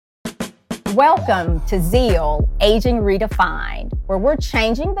Welcome to Zeal, Aging Redefined, where we're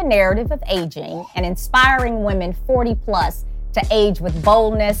changing the narrative of aging and inspiring women 40 plus to age with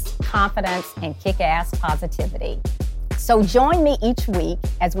boldness, confidence, and kick-ass positivity. So join me each week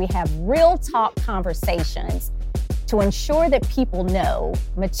as we have real talk conversations to ensure that people know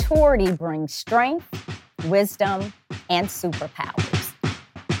maturity brings strength, wisdom, and superpowers.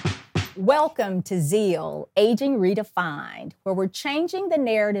 Welcome to Zeal, Aging Redefined, where we're changing the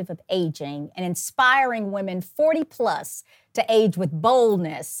narrative of aging and inspiring women 40 plus to age with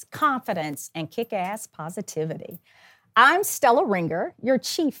boldness, confidence, and kick-ass positivity. I'm Stella Ringer, your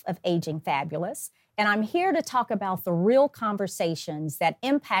Chief of Aging Fabulous, and I'm here to talk about the real conversations that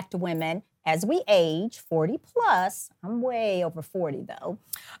impact women as we age 40 plus. I'm way over 40 though,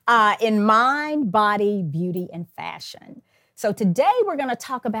 in mind, body, beauty, and fashion. So today we're going to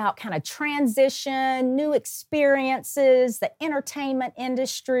talk about kind of transition, new experiences, the entertainment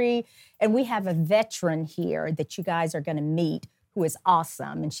industry, and we have a veteran here that you guys are going to meet who is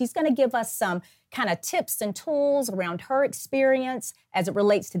awesome. And she's going to give us some kind of tips and tools around her experience as it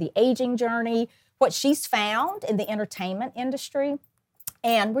relates to the aging journey, what she's found in the entertainment industry,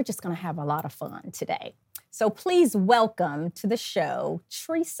 and we're just going to have a lot of fun today. So please welcome to the show,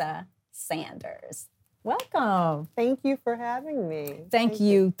 Tresa Sanders. Welcome. Thank you for having me. Thank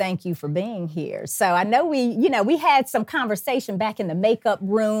you for being here. So I know we had some conversation back in the makeup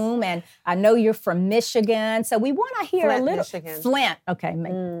room, and I know you're from Michigan. So we want to hear Flint, a little. Michigan. Flint.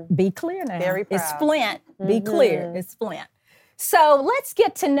 Okay, be clear now. Very proud. It's Flint. Be clear. It's Flint. So let's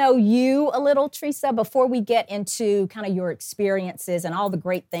get to know you a little, Tresa, before we get into kind of your experiences and all the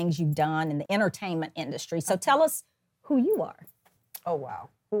great things you've done in the entertainment industry. So tell us who you are. Oh, wow.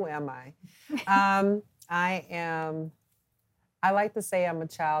 Who am I? I like to say I'm a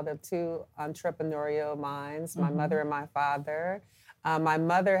child of two entrepreneurial minds, my mother and my father. My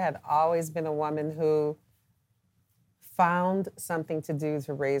mother had always been a woman who found something to do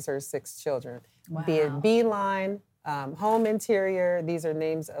to raise her 6 children, be it Beeline, home interior. These are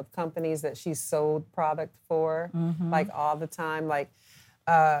names of companies that she sold product for, like all the time, like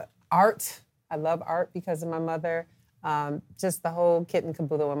art. I love art because of my mother. Just the whole kit and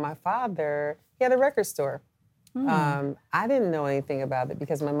caboodle. And my father, he had a record store. I didn't know anything about it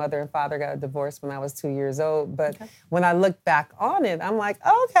because my mother and father got a divorce when I was 2 years old. But when I look back on it, I'm like,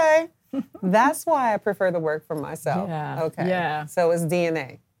 okay, that's why I prefer to work for myself. Yeah. Okay. Yeah. So it's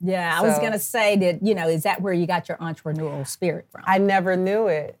DNA. Yeah, I was going to say that, is that where you got your entrepreneurial spirit from? I never knew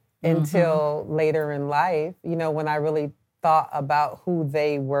it until later in life, when I really thought about who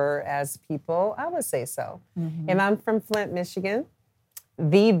they were as people, I would say so. And I'm from Flint, Michigan,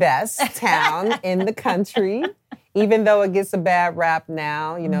 the best town in the country. Even though it gets a bad rap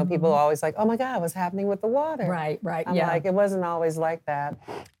now, people are always like, oh my God, what's happening with the water? Right, I'm like, it wasn't always like that.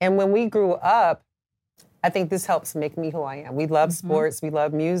 And when we grew up, I think this helps make me who I am. We love sports, we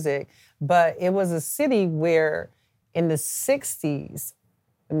love music, but it was a city where in the 60s,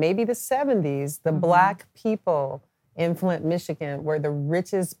 maybe the 70s, the Black people in Flint, Michigan, were the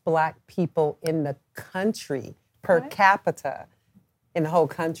richest Black people in the country per capita in the whole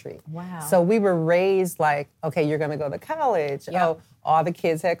country. Wow. So we were raised like, okay, you're going to go to college. Yep. Oh, all the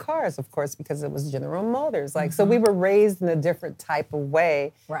kids had cars, of course, because it was General Motors. Like, so we were raised in a different type of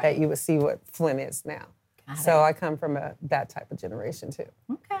way that you would see what Flint is now. So I come from that type of generation too.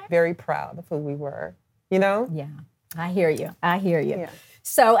 Okay. Very proud of who we were, Yeah, I hear you. Yeah.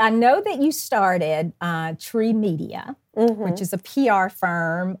 So I know that you started Tree Media, which is a PR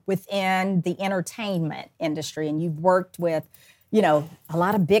firm within the entertainment industry, and you've worked with, a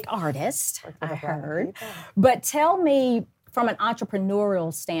lot of big artists, I heard. But tell me, from an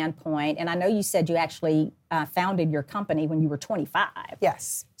entrepreneurial standpoint, and I know you said you actually founded your company when you were 25.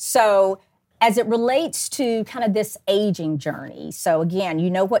 Yes. So as it relates to kind of this aging journey, so again, you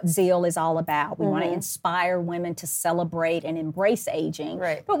know what Zeal is all about. We want to inspire women to celebrate and embrace aging,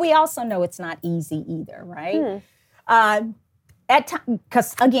 but we also know it's not easy either, right? At times,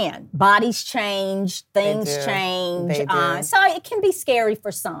 because again, bodies change, things change, so it can be scary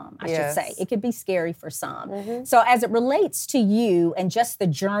for some, I should say. It can be scary for some. So as it relates to you and just the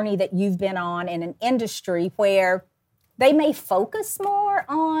journey that you've been on in an industry where they may focus more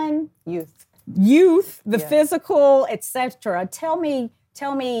on youth, the physical, etc. Tell me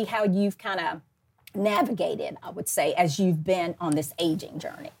how you've kind of navigated, I would say, as you've been on this aging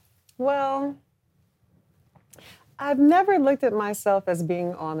journey. Well, I've never looked at myself as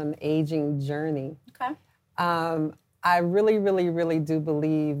being on an aging journey. Okay. I really, really, really do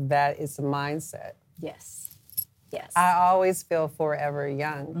believe that it's a mindset. Yes. I always feel forever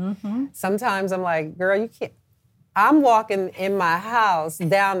young. Sometimes I'm like, girl, you can't. I'm walking in my house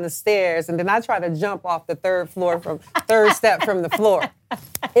down the stairs, and then I try to jump off the third step from the floor.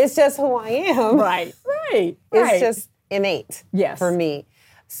 It's just who I am. Right. It's just innate Yes. for me.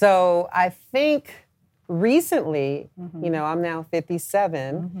 So I think recently, I'm now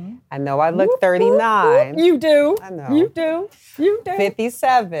 57. I know I look 39. You do. I know. You do.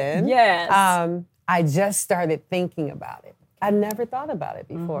 57. Yes. I just started thinking about it. I never thought about it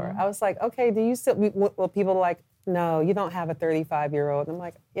before. I was like, okay, do you still, well, people are like, no, you don't have a 35-year-old. I'm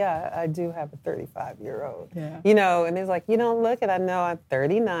like, yeah, I do have a 35-year-old. Yeah. And it's like, you don't look it. I know I'm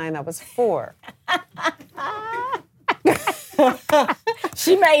 39. I was 4.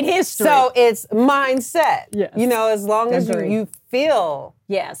 She made history. So it's mindset. Yes. As long as Agree. you feel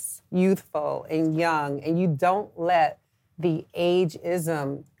yes. youthful and young and you don't let the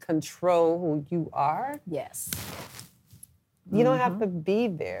ageism control who you are, Yes. you don't have to be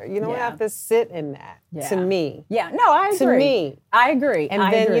there. You don't have to sit in that, to me. Yeah, no, I agree. To me. I agree. And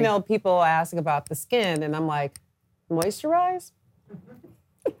I then, agree. people ask about the skin, and I'm like, moisturize?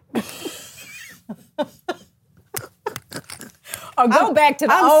 Or go back to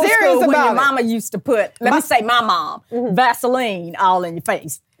the I'm old serious school when about your it. mama used to put, let me say my mom, Vaseline all in your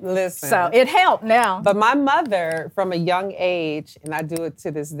face. Listen. So it helped now. But my mother, from a young age, and I do it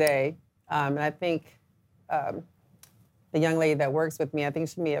to this day, and I think the young lady that works with me, I think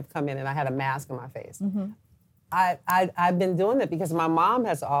she may have come in and I had a mask on my face. I've been doing it because my mom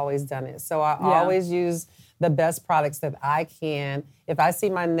has always done it. So I always use the best products that I can. If I see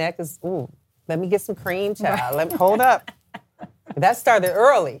my neck is, let me get some cream, child. Let me hold up. That started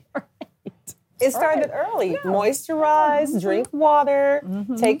early. It started early. Moisturize, drink water,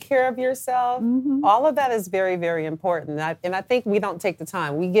 take care of yourself. All of that is very, very important. And I think we don't take the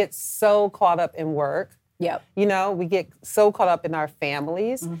time. We get so caught up in work. Yep. We get so caught up in our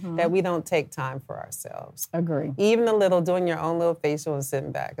families that we don't take time for ourselves. Agree. Even doing your own little facial and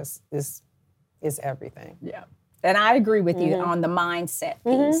sitting back is everything. Yeah. And I agree with you on the mindset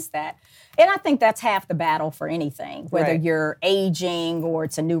piece and I think that's half the battle for anything, whether you're aging or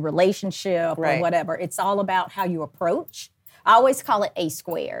it's a new relationship or whatever. It's all about how you approach. I always call it A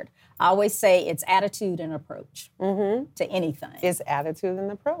squared. I always say it's attitude and approach to anything. It's attitude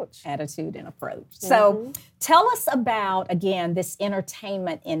and approach. Attitude and approach. So tell us about, again, this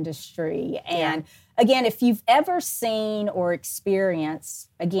entertainment industry. And again, if you've ever seen or experienced,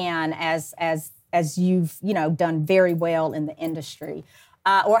 again, as you've, done very well in the industry,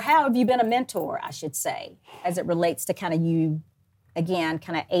 or how have you been a mentor, I should say, as it relates to kind of you, again,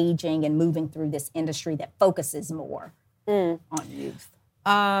 kind of aging and moving through this industry that focuses more on youth?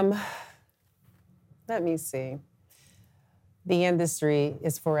 Let me see. The industry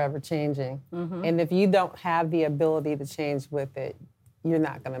is forever changing. And if you don't have the ability to change with it, you're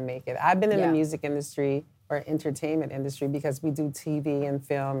not going to make it. I've been in the music industry or entertainment industry because we do TV and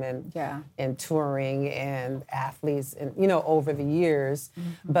film and touring and athletes and, over the years,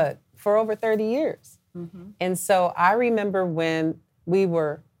 but for over 30 years. And so I remember when we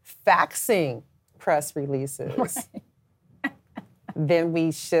were faxing press releases. Then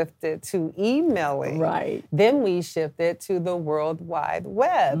we shifted to emailing. Right. Then we shifted to the World Wide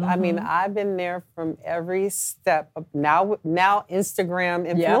Web. I mean, I've been there from every step of now Instagram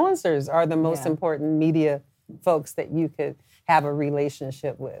influencers are the most important media folks that you could have a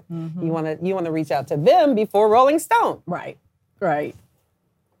relationship with. You want to reach out to them before Rolling Stone. Right.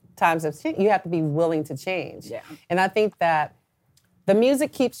 Times have changed. You have to be willing to change. Yeah. And I think that the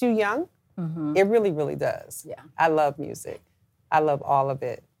music keeps you young. It really, really does. Yeah. I love music. I love all of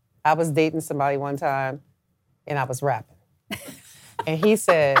it. I was dating somebody one time, and I was rapping. And he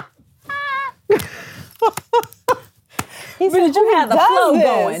said, But did you have the flow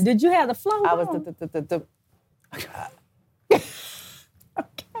going? Did you have the flow I going?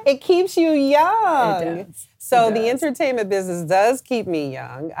 It keeps you young. It does. So the entertainment business does keep me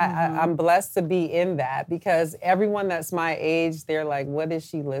young. I'm blessed to be in that because everyone that's my age, they're like, what is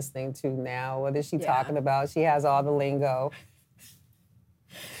she listening to now? What is she talking about? She has all the lingo.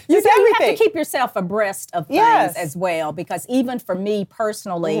 You have to keep yourself abreast of things as well, because even for me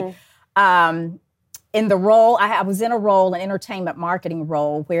personally, in the role, I was in an entertainment marketing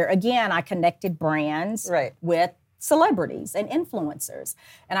role, where again, I connected brands with celebrities and influencers.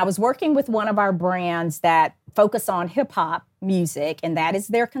 And I was working with one of our brands that focus on hip hop music, and that is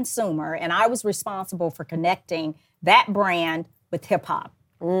their consumer. And I was responsible for connecting that brand with hip hop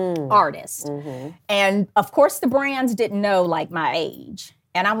artists. And of course, the brands didn't know my age.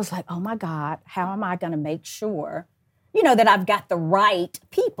 And I was like, oh my God, how am I going to make sure, that I've got the right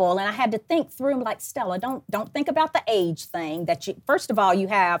people? And I had to think through, like, Stella, don't think about the age thing. First of all, you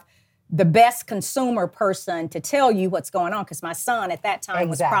have the best consumer person to tell you what's going on, because my son at that time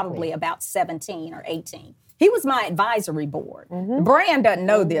was probably about 17 or 18. He was my advisory board. The brand doesn't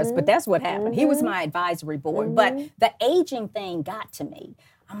know this, but that's what happened. He was my advisory board. But the aging thing got to me.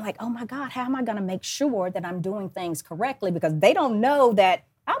 I'm like, oh my God, how am I going to make sure that I'm doing things correctly? Because they don't know that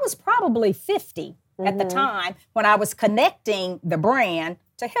I was probably 50 at the time when I was connecting the brand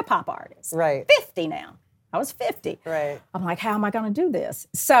to hip hop artists. Right. 50 now. I was 50. Right. I'm like, how am I going to do this?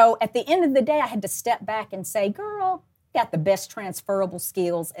 So at the end of the day, I had to step back and say, girl, you got the best transferable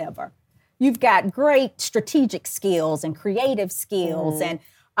skills ever. You've got great strategic skills and creative skills and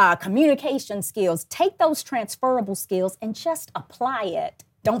communication skills. Take those transferable skills and just apply it.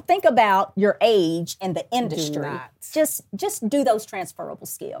 Don't think about your age and the industry. Do not. Just do those transferable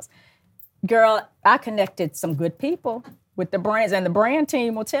skills. Girl, I connected some good people with the brands, and the brand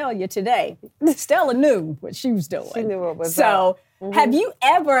team will tell you today, Stella knew what she was doing. She knew what was up. So have you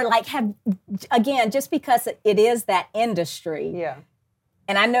ever, again, just because it is that industry,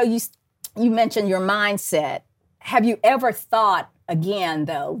 and I know you mentioned your mindset, have you ever thought, again,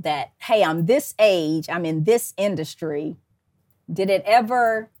 though, that, hey, I'm this age, I'm in this industry, did it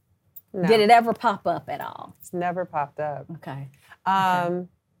ever pop up at all? It's never popped up. Okay.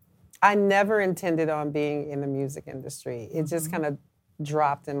 I never intended on being in the music industry. It just kind of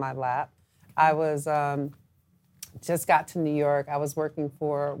dropped in my lap. I was just got to New York. I was working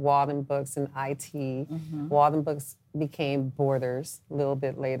for Walden Books in IT. Walden Books became Borders a little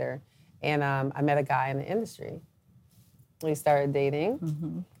bit later. And I met a guy in the industry. We started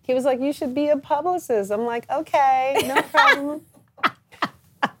dating. He was like, you should be a publicist. I'm like, okay, no problem.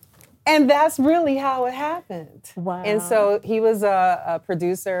 And that's really how it happened. Wow. And so he was a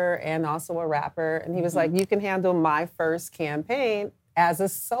producer and also a rapper. And he was like, you can handle my first campaign as a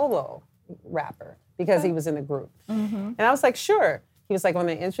solo rapper, because he was in a group. And I was like, sure. He was like, I want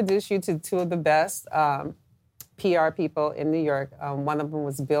to introduce you to two of the best PR people in New York. One of them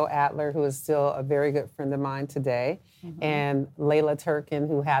was Bill Adler, who is still a very good friend of mine today. And Layla Turkin,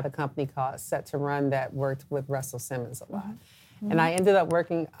 who had a company called Set to Run that worked with Russell Simmons a lot. And I ended up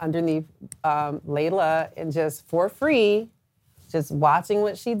working underneath Layla and just for free, just watching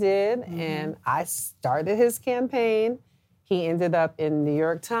what she did. And I started his campaign. He ended up in New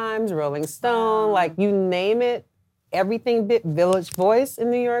York Times, Rolling Stone, like you name it. Everything big. Village Voice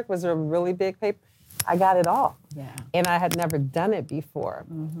in New York was a really big paper. I got it all. And I had never done it before.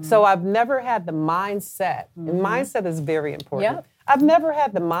 So I've never had the mindset, and mindset is very important. I've never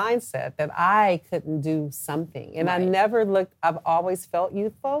had the mindset that I couldn't do something. And I never looked, I've always felt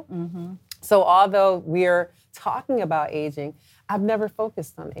youthful. So although we're talking about aging, I've never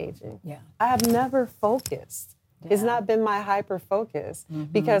focused on aging. I have never focused. It's not been my hyper focus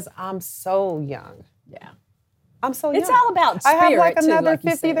because I'm so young. I'm so young. It's all about spirit, I have like another too,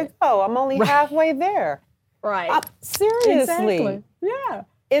 like 50 to go. I'm only halfway there. Seriously. Exactly.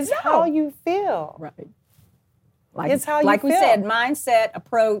 It's how you feel. It's how you like feel. we said, mindset,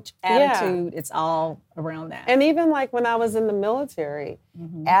 approach, attitude, it's all around that. And even like when I was in the military,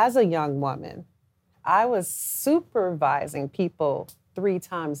 as a young woman, I was supervising people 3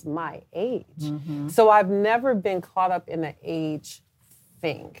 times my age. So I've never been caught up in the age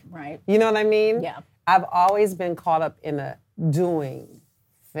thing. You know what I mean? I've always been caught up in a doing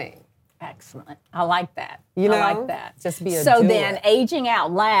thing. Excellent. I like that. You know? I like that. Just be a So doer. then aging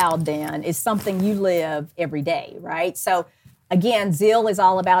out loud then is something you live every day, right? So again, Zeal is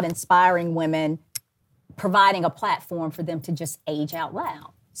all about inspiring women, providing a platform for them to just age out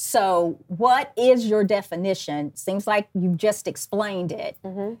loud. So what is your definition? Seems like you just explained it.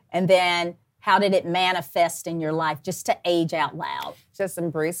 And then how did it manifest in your life just to age out loud? Just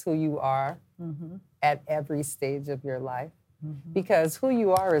embrace who you are at every stage of your life. Because who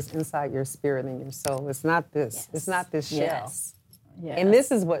you are is inside your spirit and your soul. It's not this. It's not this shell. And this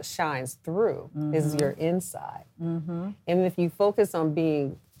is what shines through, is your inside. And if you focus on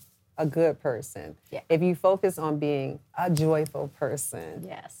being a good person, if you focus on being a joyful person,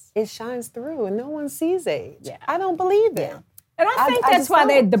 it shines through and no one sees age. I don't believe it. And I think that's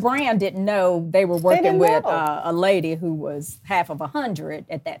why the brand didn't know they were working with a lady who was half of 100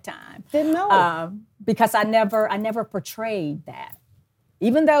 at that time. Didn't know. Because I never portrayed that.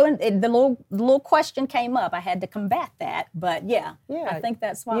 Even though the little question came up, I had to combat that. But I think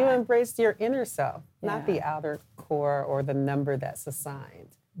that's why. You embraced your inner self, not the outer core or the number that's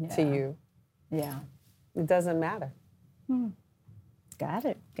assigned to you. It doesn't matter. Got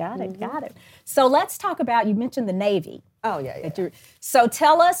it. So let's talk about, you mentioned the Navy. Oh, yeah. So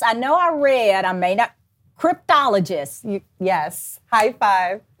tell us, I know I may not, cryptologist. Yes, high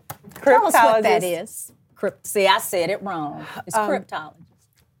five. Tell us what that is. See, I said it wrong. It's cryptologist.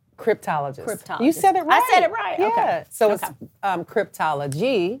 Cryptologist. Cryptologist. You said it right. I said it right. Yeah. Okay. So Okay. it's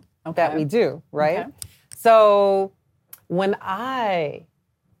cryptology that we do, right? Okay. So when I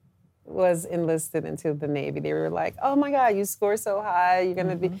was enlisted into the Navy, they were like, "Oh my God, you score so high.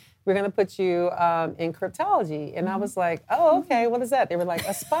 We're gonna put you in cryptology." And I was like, "Oh, okay. What is that?" They were like,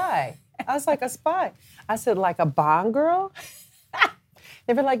 "A spy." I was like, "A spy." I said, "Like a Bond girl?"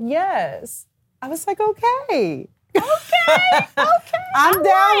 They were like, "Yes." I was like, "Okay." Okay. I'm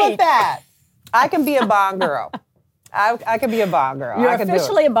down with that. I can be a Bond girl. I can be a Bond girl. You're I can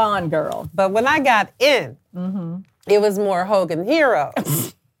officially do it. a Bond girl. But when I got in, it was more Hogan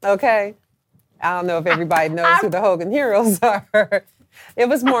Heroes. Okay? I don't know if everybody knows who the Hogan Heroes are. It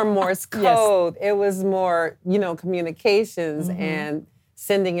was more Morse code. Yes. It was more, communications and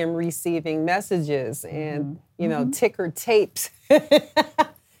sending and receiving messages and, ticker tapes.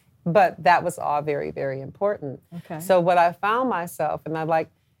 But that was all very, very important. Okay. So what I found myself, and I like,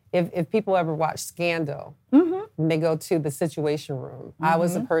 if people ever watch Scandal, and they go to the Situation Room, I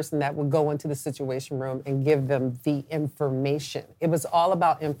was the person that would go into the Situation Room and give them the information. It was all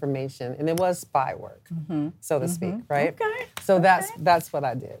about information, and it was spy work, so to speak, right? Okay. So that's what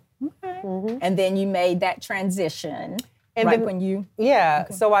I did. Okay. And then you made that transition, And right then, when you... Yeah,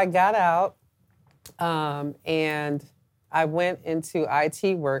 so I got out, and I went into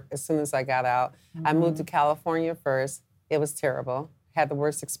IT work as soon as I got out. I moved to California first. It was terrible. Had the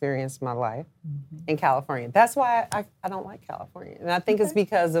worst experience of my life in California. That's why I don't like California. And I think it's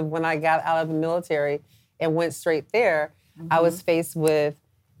because of when I got out of the military and went straight there, I was faced with,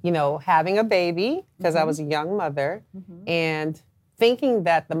 having a baby because I was a young mother and thinking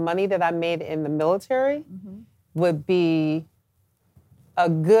that the money that I made in the military would be a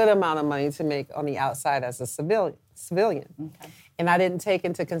good amount of money to make on the outside as a civilian. Okay. And I didn't take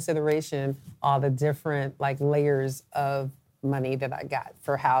into consideration all the different layers of money that I got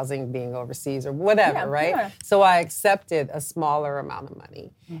for housing, being overseas or whatever, right? Yeah. So I accepted a smaller amount of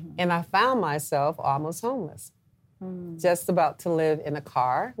money. And I found myself almost homeless. Just about to live in a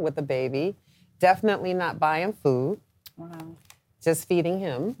car with a baby, definitely not buying food, just feeding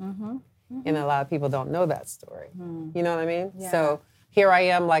him. And a lot of people don't know that story. You know what I mean? Yeah. So here I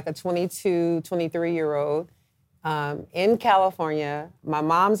am like a 22, 23-year-old in California. My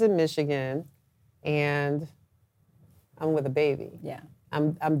mom's in Michigan, and I'm with a baby. Yeah.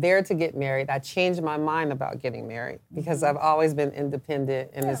 I'm there to get married. I changed my mind about getting married because I've always been independent,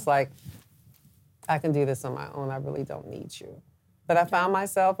 and it's like, I can do this on my own. I really don't need you. But I found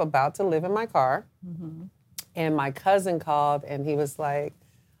myself about to live in my car, and my cousin called, and he was like,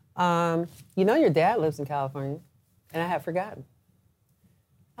 your dad lives in California. And I had forgotten.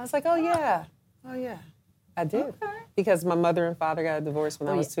 I was like, oh yeah, I did. Okay. Because my mother and father got a divorce when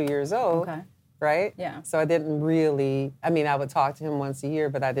I was 2 years old. Okay. Right? Yeah. So I didn't really, I would talk to him once a year,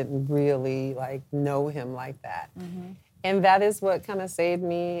 but I didn't really know him like that. And that is what kind of saved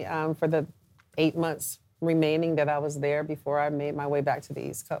me for the 8 months remaining that I was there before I made my way back to the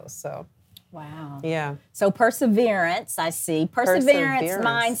East Coast. So, wow. Yeah. So perseverance, I see. Perseverance.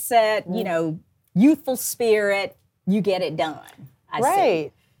 Mindset, youthful spirit, you get it done. I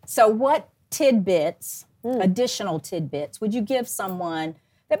see. So what tidbits, additional tidbits, would you give someone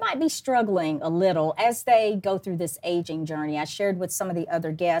that might be struggling a little as they go through this aging journey? I shared with some of the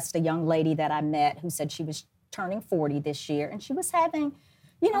other guests, a young lady that I met who said she was turning 40 this year, and she was having,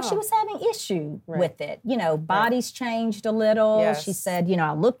 she was having issue with it. Body's changed a little. Yes. She said,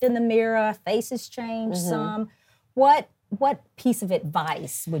 I looked in the mirror, face has changed some. What piece of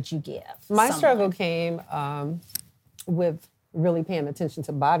advice would you give? My struggle came with really paying attention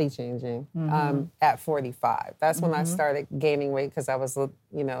to body changing at 45. That's when I started gaining weight because I was, a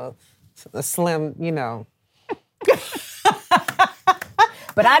slim,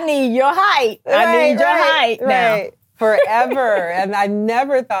 But I need your height. I need your height now. Forever. And I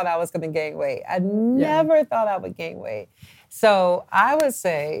never thought I was going to gain weight. I never thought I would gain weight. So I would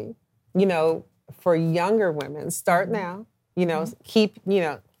say, for younger women, start now, keep,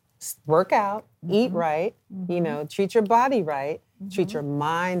 work out, eat right, treat your body right, treat your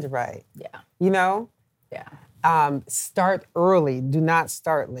mind right. Yeah. Start early. Do not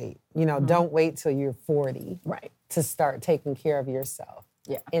start late. Don't wait till you're 40 to start taking care of yourself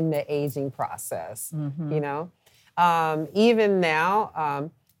in the aging process, even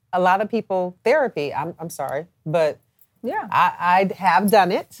now, a lot of people, therapy, I'm sorry, but Yeah. I have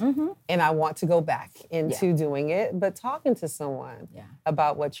done it, and I want to go back into doing it. But talking to someone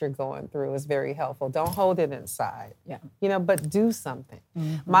about what you're going through is very helpful. Don't hold it inside. Yeah. You know, but do something.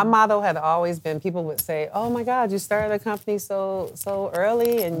 My motto had always been, people would say, "Oh my God, you started a company so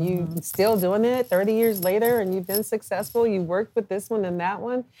early, and you still doing it 30 years later, and you've been successful. You worked with this one and that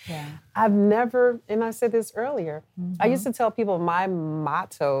one." Yeah. I've never, and I said this earlier, I used to tell people my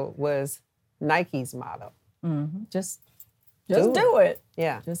motto was Nike's motto. Just do it.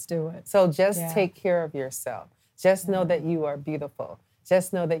 Yeah. Just do it. So just take care of yourself. Just know that you are beautiful.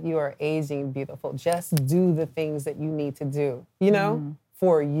 Just know that you are aging beautiful. Just do the things that you need to do, you know,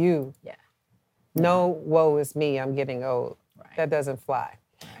 for you. Yeah. No, woe is me, I'm getting old. Right. That doesn't fly.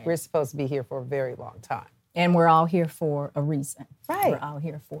 Right. We're supposed to be here for a very long time. And we're all here for a reason. Right. We're all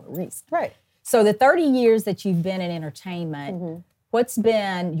here for a reason. Right. So the 30 years that you've been in entertainment, what's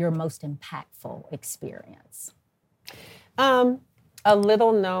been your most impactful experience? A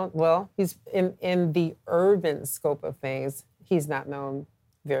little known, well, he's in the urban scope of things, he's not known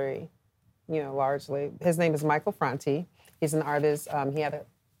very, largely. His name is Michael Franti. He's an artist. He had a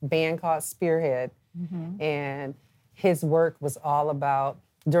band called Spearhead, and his work was all about,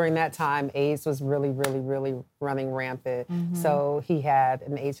 during that time, AIDS was really, really, really running rampant. So he had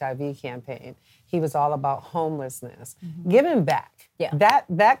an HIV campaign. He was all about homelessness, giving back. Yeah.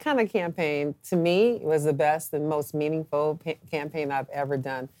 That kind of campaign, to me, was the best and most meaningful campaign I've ever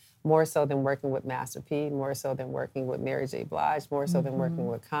done. More so than working with Master P, more so than working with Mary J. Blige, more so than working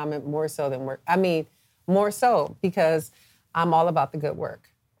with Common, more so because I'm all about the good work.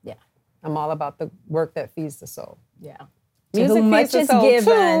 Yeah. I'm all about the work that feeds the soul. Yeah. Music to whom much feeds is the soul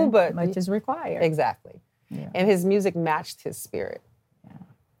given, too, but much is required. Exactly. Yeah. And his music matched his spirit. Yeah.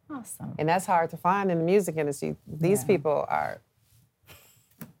 Awesome. And that's hard to find in the music industry. These people are...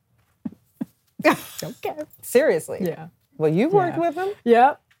 Okay. Seriously. Yeah. Well, you worked with him?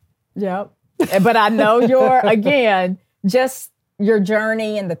 Yep. But I know just your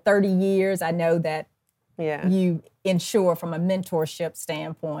journey in the 30 years, I know that you ensure from a mentorship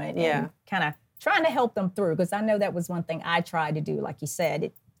standpoint and kind of trying to help them through, because I know that was one thing I tried to do, like you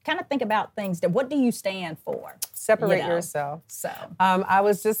said, kind of think about things that, what do you stand for? Separate yourself. So I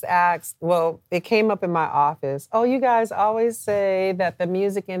was just asked, it came up in my office, you guys always say that the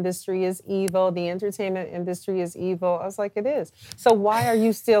music industry is evil, the entertainment industry is evil. I was like, it is. So why are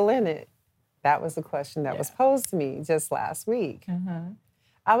you still in it? That was the question that was posed to me just last week.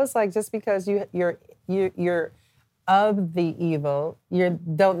 I was like, just because you're of the evil, you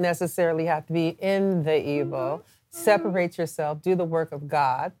don't necessarily have to be in the evil. Separate yourself, do the work of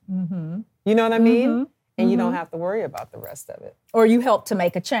God. You know what I mean? And you don't have to worry about the rest of it. Or you help to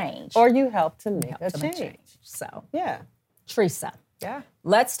make a change. Or you help to make a change. So, yeah. Tresa, yeah.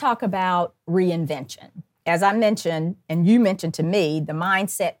 Let's talk about reinvention. As I mentioned, and you mentioned to me, the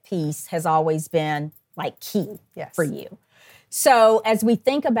mindset piece has always been like key for you. So as we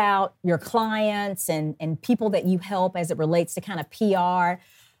think about your clients and people that you help as it relates to kind of PR,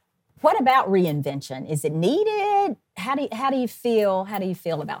 what about reinvention? Is it needed? How do you feel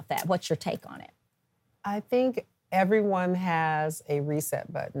about that? What's your take on it? I think everyone has a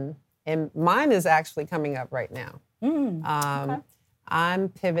reset button, and mine is actually coming up right now. Okay. I'm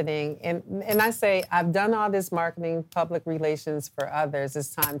pivoting, and I say I've done all this marketing, public relations for others.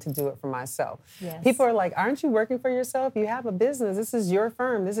 It's time to do it for myself. Yes. People are like, aren't you working for yourself? You have a business. This is your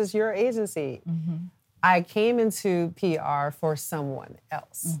firm. This is your agency. I came into PR for someone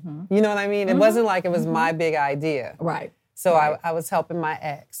else. You know what I mean? It wasn't like it was my big idea. Right. So I was helping my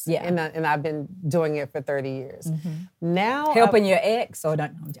ex. Yeah. And I've been doing it for 30 years. Now helping your ex? Oh, no,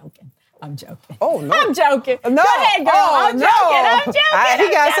 I'm joking. Oh, no. I'm joking. No. Go ahead, girl. I'm joking.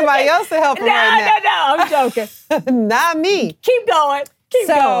 He got somebody else to help him right now. No, I'm joking. Not me. Keep going.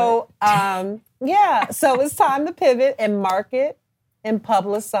 So it's time to pivot and market and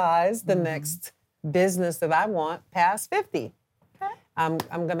publicize the next business that I want past 50. Okay. I'm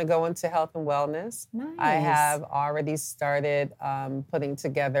going to go into health and wellness. Nice. I have already started putting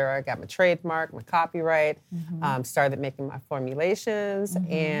together, I got my trademark, my copyright, started making my formulations,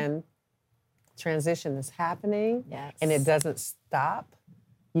 and transition is happening. Yes. And it doesn't stop.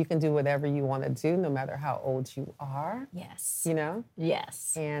 You can do whatever you want to do, no matter how old you are. Yes. You know?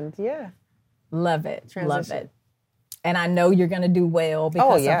 Yes. And love it. Transition. Love it. And I know you're going to do well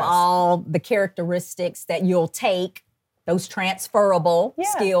because of all the characteristics that you'll take, those transferable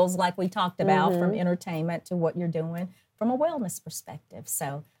skills like we talked about from entertainment to what you're doing from a wellness perspective.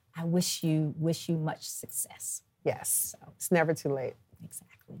 So I wish you much success. Yes. So it's never too late.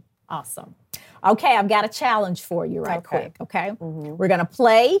 Exactly. Awesome. Okay, I've got a challenge for you right Okay. quick, okay? We're going to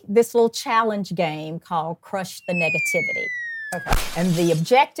play this little challenge game called Crush the Negativity. Okay. And the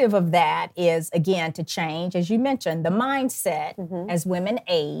objective of that is, again, to change, as you mentioned, the mindset as women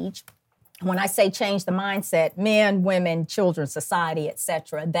age. When I say change the mindset, men, women, children, society,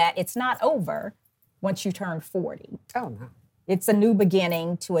 etc., that it's not over once you turn 40. Oh, no. It's a new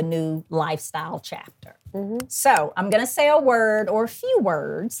beginning to a new lifestyle chapter. So I'm going to say a word or a few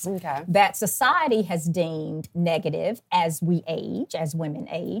words that society has deemed negative as we age, as women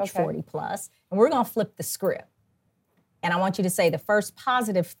age, 40 plus, and we're going to flip the script. And I want you to say the first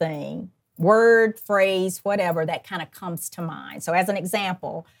positive thing, word, phrase, whatever, that kind of comes to mind. So as an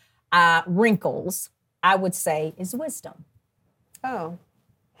example, wrinkles, I would say, is wisdom. Oh.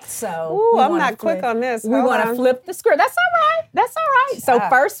 So ooh, I'm not quick on this. We want to flip the script. That's all right. That's all right. So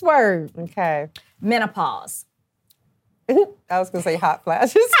first word. Okay. Menopause. I was going to say hot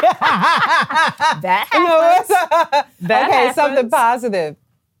flashes. That happens. That okay, happens. something positive.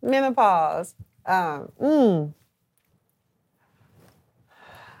 Menopause. Is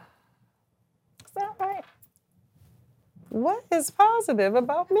that right? What is positive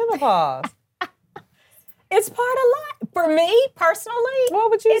about menopause? It's part of life. For me, personally, What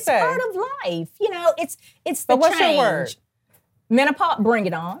would you say? It's part of life. You know, it's the But what's change. your word? Menopause, bring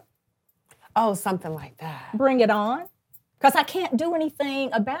it on. Oh, something like that. Bring it on. Because I can't do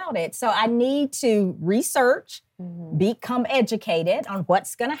anything about it. So I need to research, become educated on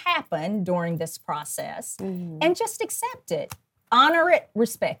what's going to happen during this process, and just accept it. Honor it,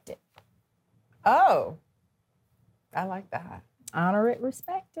 respect it. Oh, I like that. Honor it,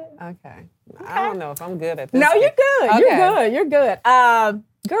 respect it. Okay. I don't know if I'm good at this. No, you're thing. good. Okay. You're good. You're good.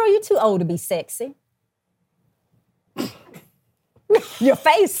 Girl, you're too old to be sexy. Your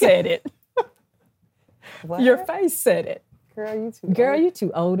face said it. What? Your face said it. Girl, you too Girl, old. you're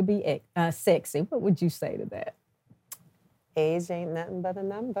too old to be sexy. What would you say to that? Age ain't nothing but a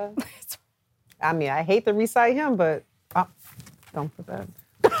number. I mean, I hate to recite him, but don't put that.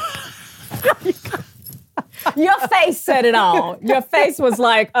 Your face said it all. Your face was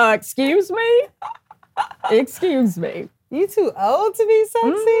like, excuse me? Excuse me. You too old to be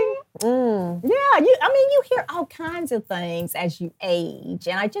sexy? Yeah, you hear all kinds of things as you age.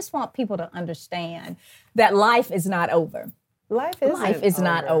 And I just want people to understand that life is not over. Life is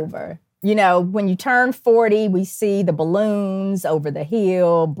not over. You know, when you turn 40, we see the balloons over the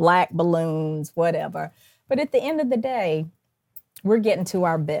hill, black balloons, whatever. But at the end of the day, we're getting to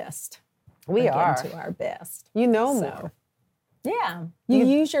our best. We're getting to our best. You know more. Yeah. You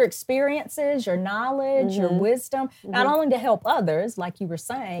use your experiences, your knowledge, your wisdom, not only to help others, like you were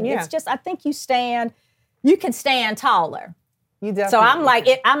saying. Yeah. It's just, I think you can stand taller. You definitely So I'm like,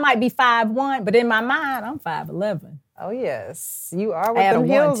 I might be 5'1", but in my mind, I'm 5'11". Oh, yes. You are with Add a them one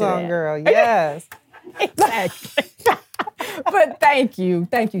heels to on, that. girl. Yes. Exactly. But thank you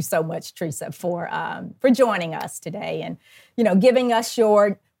so much, Tresa, for joining us today and giving us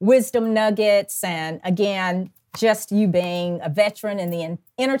your wisdom nuggets, and again, just you being a veteran in the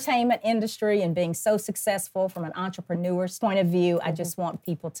entertainment industry and being so successful from an entrepreneur's point of view. I just want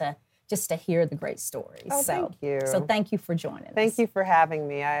people to hear the great stories. Oh, thank you. So thank you for joining us. Thank you for having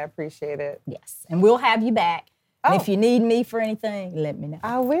me. I appreciate it. Yes, and we'll have you back. And Oh. if you need me for anything, let me know.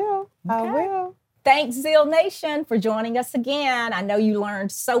 I will. I Okay. will. Thanks, Zeal Nation, for joining us again. I know you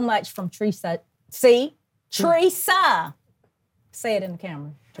learned so much from Tresa. See? Tresa. Say it in the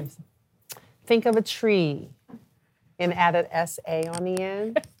camera, Tresa. Think of a tree and add an S-A on the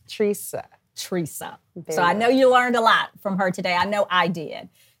end. Tresa. Tresa. There So you I go. know you learned a lot from her today. I know I did.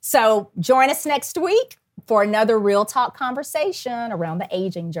 So join us next week for another Real Talk conversation around the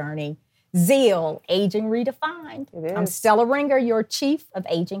aging journey. Zeal, Aging Redefined. It is. I'm Stella Ringer, your Chief of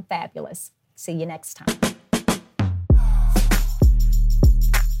Aging Fabulous. See you next time.